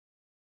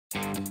The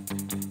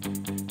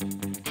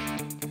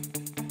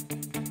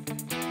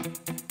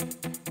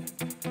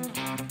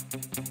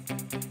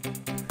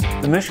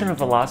mission of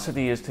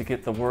Velocity is to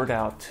get the word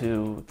out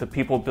to the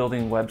people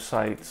building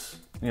websites,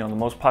 the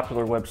most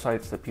popular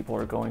websites that people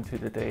are going to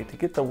today, to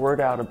get the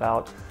word out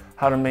about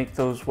how to make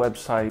those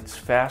websites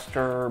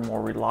faster,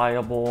 more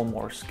reliable,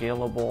 more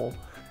scalable.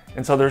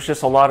 And so there's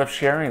just a lot of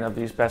sharing of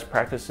these best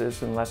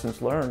practices and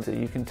lessons learned that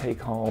you can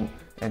take home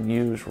and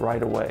use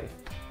right away.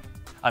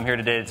 I'm here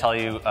today to tell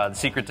you the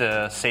secret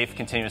to safe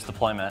continuous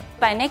deployment.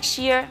 By next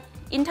year,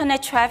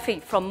 internet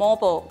traffic from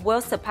mobile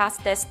will surpass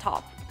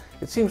desktop.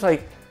 It seems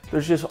like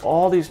there's just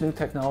all these new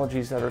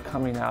technologies that are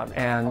coming out.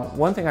 And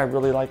one thing I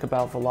really like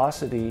about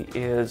Velocity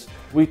is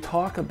we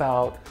talk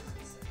about,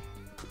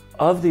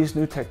 of these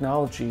new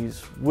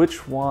technologies,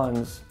 which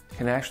ones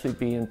can actually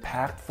be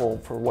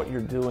impactful for what you're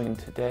doing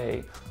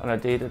today on a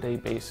day-to-day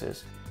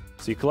basis.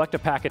 So you collect a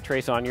packet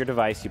trace on your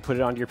device, you put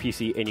it onto your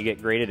PC, and you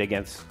get graded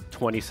against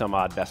 20 some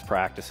odd best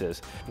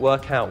practices.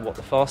 Work out what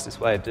the fastest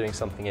way of doing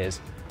something is,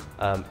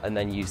 and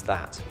then use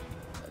that.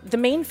 The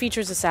main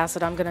features of SAS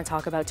that I'm going to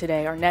talk about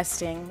today are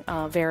nesting,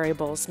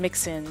 variables,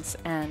 mix-ins,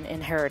 and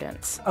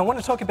inheritance. I want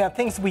to talk about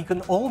things we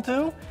can all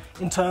do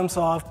in terms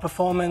of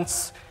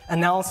performance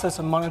analysis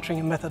and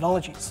monitoring and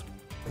methodologies.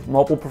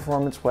 Mobile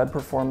performance, web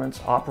performance,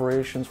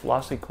 operations,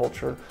 velocity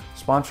culture,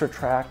 sponsor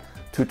track,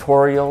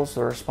 tutorials.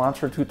 There are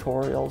sponsored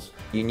tutorials.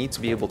 You need to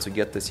be able to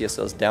get the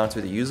CSS down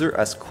to the user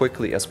as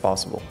quickly as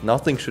possible.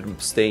 Nothing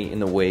should stay in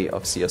the way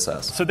of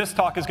CSS. So this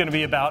talk is going to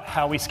be about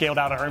how we scaled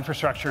out our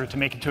infrastructure to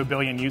make it to 1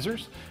 billion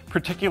users,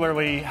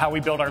 particularly how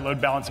we build our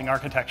load balancing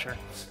architecture.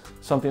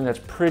 Something that's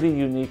pretty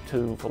unique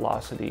to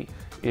Velocity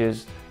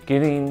is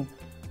getting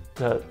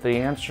the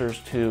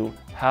answers to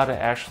how to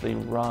actually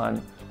run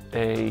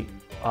a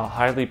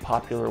highly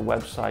popular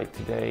website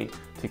today,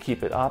 to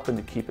keep it up and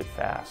to keep it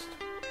fast.